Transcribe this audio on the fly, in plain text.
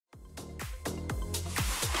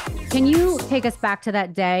Can you take us back to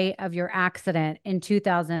that day of your accident in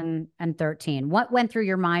 2013? What went through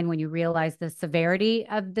your mind when you realized the severity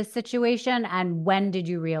of the situation, and when did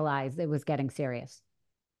you realize it was getting serious?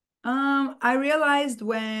 I realized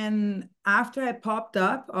when after I popped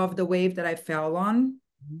up of the wave that I fell on,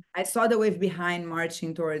 Mhm. I saw the wave behind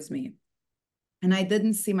marching towards me, and I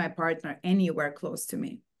didn't see my partner anywhere close to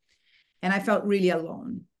me. And I felt really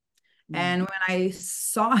alone. Mm. And when I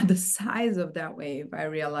saw the size of that wave, I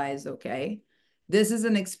realized, okay, this is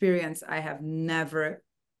an experience I have never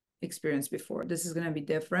experienced before. This is going to be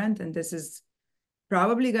different. And this is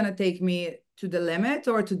probably going to take me to the limit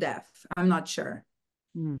or to death. I'm not sure.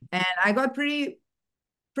 Mm. And I got pretty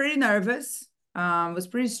nervous. It was a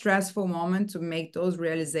pretty stressful moment to make those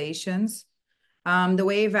realizations. The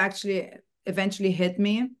wave actually eventually hit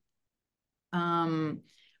me. Um,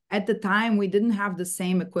 at the time, we didn't have the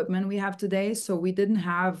same equipment we have today, so we didn't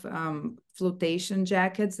have flotation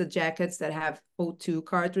jackets, the jackets that have O2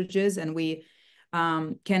 cartridges, and we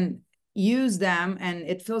can use them, and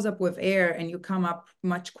it fills up with air, and you come up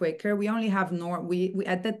much quicker. We only have we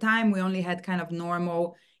at that time we only had kind of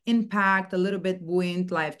normal impact, a little bit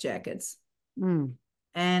buoyant life jackets. Mm.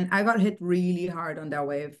 And I got hit really hard on that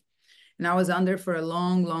wave. And I was under for a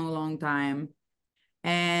long, long, long time.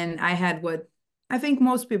 And I had what I think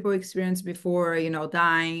most people experience before,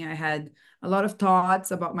 dying. I had a lot of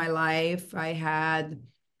thoughts about my life. I had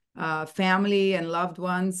family and loved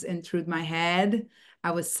ones intrude my head.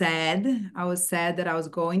 I was sad. I was sad that I was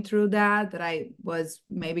going through that I was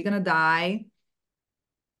maybe going to die.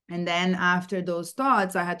 And then after those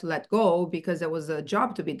thoughts, I had to let go because there was a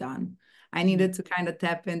job to be done. I Mm. needed to kind of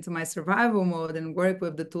tap into my survival mode and work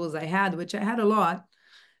with the tools I had, which I had a lot,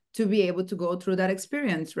 to be able to go through that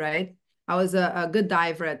experience, right? I was a good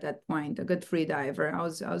diver at that point, a good free diver. I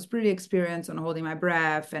was pretty experienced on holding my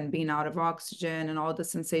breath and being out of oxygen and all the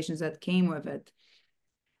sensations that came with it.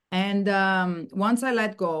 And once I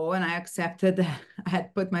let go and I accepted that I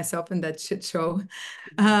had put myself in that shit show,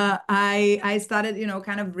 I started,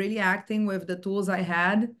 kind of really acting with the tools I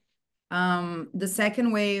had. The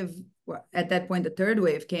second wave, at that point, the third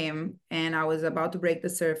wave came, and I was about to break the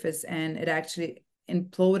surface, and it actually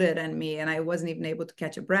imploded on me, and I wasn't even able to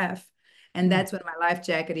catch a breath. And Mm. that's when my life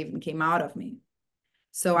jacket even came out of me.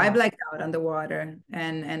 So I Wow. blacked out underwater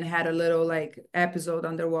and had a little like episode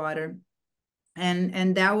underwater,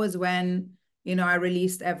 and that was when I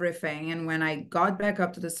released everything. And when I got back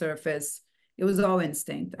up to the surface, it was all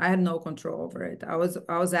instinct. I had no control over it. I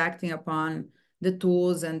was acting upon the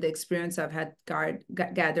tools and the experience I've had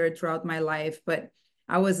gathered throughout my life, but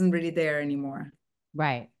I wasn't really there anymore.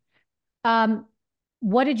 Right. Um,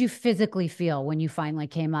 what did you physically feel when you finally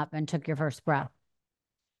came up and took your first breath?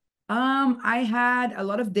 I had a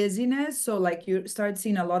lot of dizziness, so like you start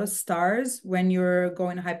seeing a lot of stars when you're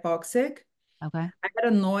going hypoxic. Okay. I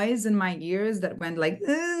had a noise in my ears that went like,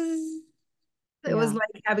 "Ugh." It was Yeah.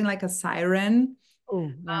 like having like a siren.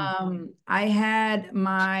 Oh, yeah. I had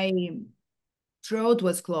my throat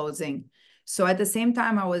was closing. So at the same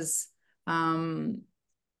time, I was um,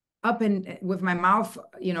 up in with my mouth,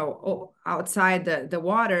 outside the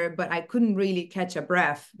water, but I couldn't really catch a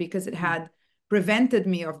breath because it Mm. had prevented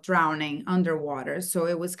me of drowning underwater. So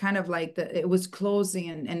it was kind of like it was closing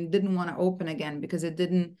and didn't want to open again because it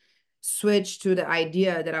didn't switch to the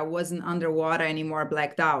idea that I wasn't underwater anymore,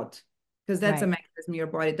 blacked out. Because that's a Right. mechanism your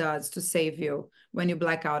body does to save you when you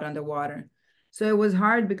black out underwater. So it was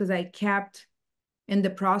hard because I kept in the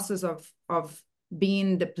process of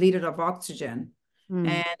being depleted of oxygen.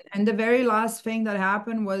 Mm. And the very last thing that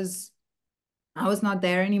happened was I was not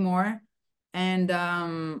there anymore. And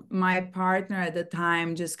my partner at the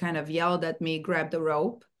time just kind of yelled at me, grab the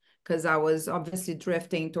rope, because I was obviously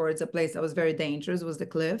drifting towards a place that was very dangerous, was the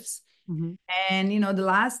cliffs. Hmm. And the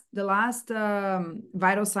last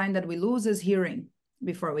vital sign that we lose is hearing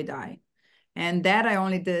before we die. And that I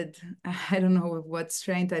only did, I don't know with what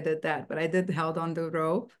strength I did that, but I did held on the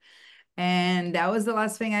rope. And that was the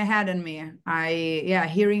last thing I had in me. Yeah,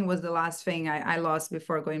 hearing was the last thing I lost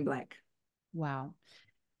before going black. Wow.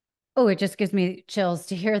 Oh, it just gives me chills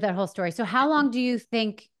to hear that whole story. So how long do you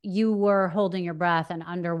think you were holding your breath and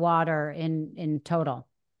underwater in total?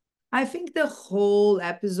 I think the whole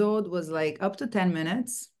episode was like up to 10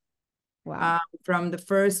 minutes. Wow. From the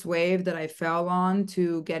first wave that I fell on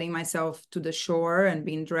to getting myself to the shore and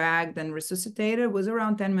being dragged and resuscitated was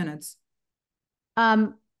around 10 minutes.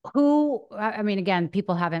 Um, I mean, again,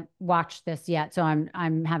 people haven't watched this yet, so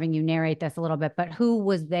I'm having you narrate this a little bit, but who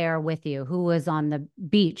was there with you? Who was on the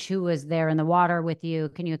beach? Who was there in the water with you?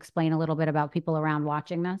 Can you explain a little bit about people around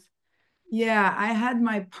watching this? Yeah, I had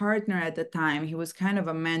my partner at the time. He was kind of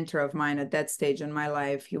a mentor of mine at that stage in my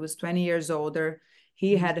life. He was 20 years older.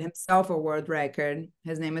 He Mhm. had himself a world record.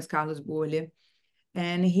 His name is Carlos Bulli.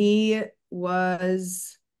 And he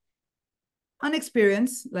was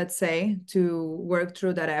unexperienced, let's say, to work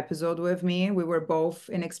through that episode with me. We were both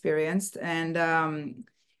inexperienced, and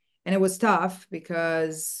it was tough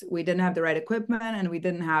because we didn't have the right equipment and we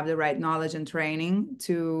didn't have the right knowledge and training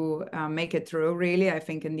to make it through. Really, I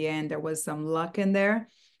think in the end there was some luck in there.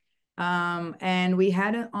 And we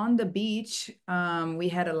had it on the beach. We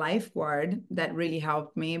had a lifeguard that really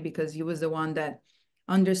helped me because he was the one that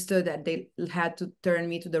understood that they had to turn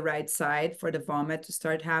me to the right side for the vomit to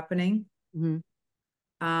start happening. Mhm.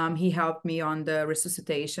 He helped me on the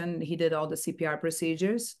resuscitation. He did all the CPR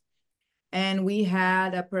procedures. And we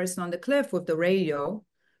had a person on the cliff with the radio,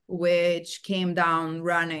 which came down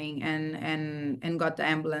running and got the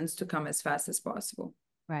ambulance to come as fast as possible.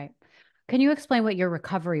 Right. Can you explain what your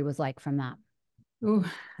recovery was like from that? Ooh.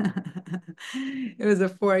 It was a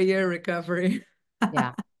 4-year recovery.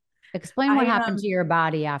 Yeah. Explain what I happened to your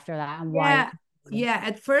body after that and why. Yeah, yeah.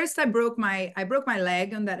 At first I broke my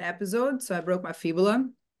leg on that episode, so I broke my fibula.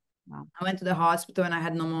 Wow. I went to the hospital and I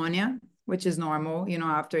had pneumonia, which is normal,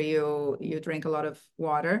 after you drink a lot of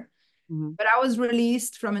water. Mhm. But I was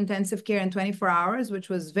released from intensive care in 24 hours, which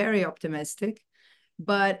was very optimistic.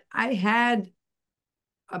 But I had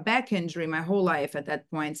a back injury my whole life at that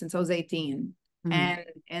point since I was 18. Mhm.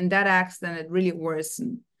 And that accident, it really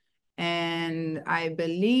worsened. And I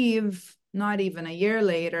believe not even a year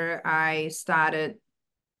later, I started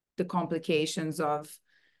the complications of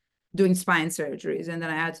doing spine surgeries. And then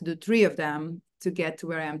I had to do 3 of them to get to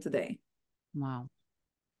where I am today. Wow.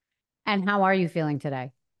 And how are you feeling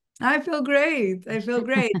today? I feel great. I feel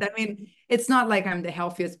great. I mean, it's not like I'm the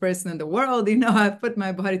healthiest person in the world. I've put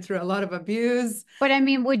my body through a lot of abuse. But I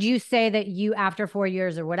mean, would you say that you, after 4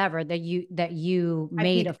 years or whatever, that you I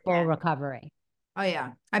made a peaked full again. recovery? Oh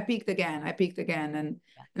yeah, I peaked again. I peaked again, and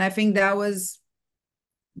I think that was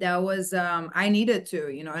I needed to,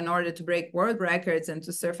 in order to break world records and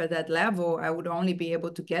to surf at that level, I would only be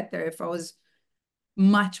able to get there if I was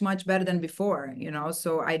much, much better than before.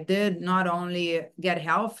 So I did not only get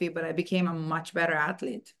healthy, but I became a much better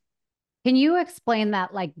athlete. Can you explain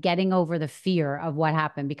that, like getting over the fear of what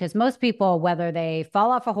happened? Because most people, whether they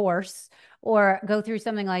fall off a horse or go through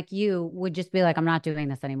something like you, would just be like, I'm not doing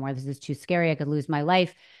this anymore. This is too scary. I could lose my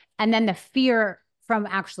life. And then the fear from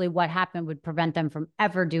actually what happened would prevent them from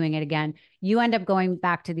ever doing it again. You end up going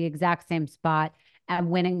back to the exact same spot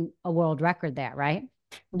and winning a world record there, right?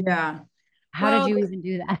 Yeah. How did Well, you even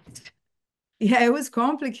do that? yeah, it was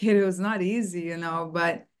complicated. It was not easy,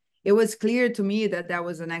 but it was clear to me that that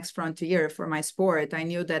was the next frontier for my sport. I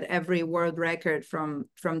knew that every world record from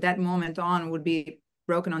that moment on would be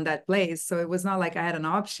broken on that place. So it was not like I had an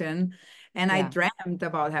option. And I Yeah. dreamt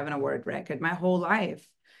about having a world record my whole life.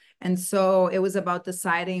 And so it was about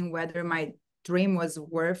deciding whether my dream was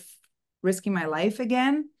worth risking my life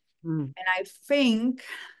again. Mm. And I think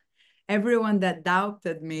everyone that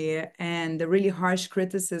doubted me and the really harsh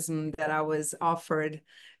criticism that I was offered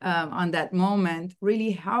on that moment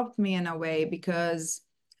really helped me in a way because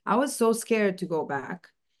I was so scared to go back.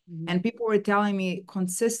 Mhm. And people were telling me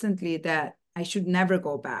consistently that I should never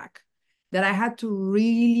go back, that I had to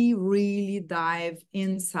really, really dive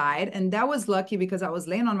inside. And that was lucky because I was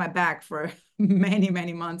laying on my back for many,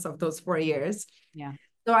 many months of those 4 years. Yeah.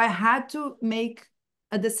 So I had to make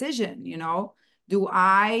a decision. Do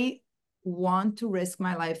I want to risk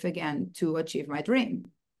my life again to achieve my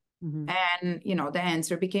dream? Mhm. And, the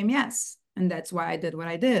answer became yes. And that's why I did what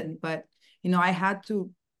I did. But, I had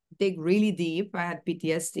to dig really deep. I had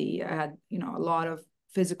PTSD. I had, a lot of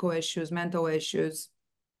physical issues, mental issues.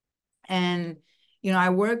 And, I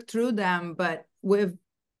worked through them, but with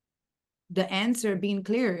the answer being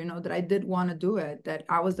clear, that I did want to do it, that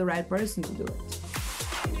I was the right person to do it.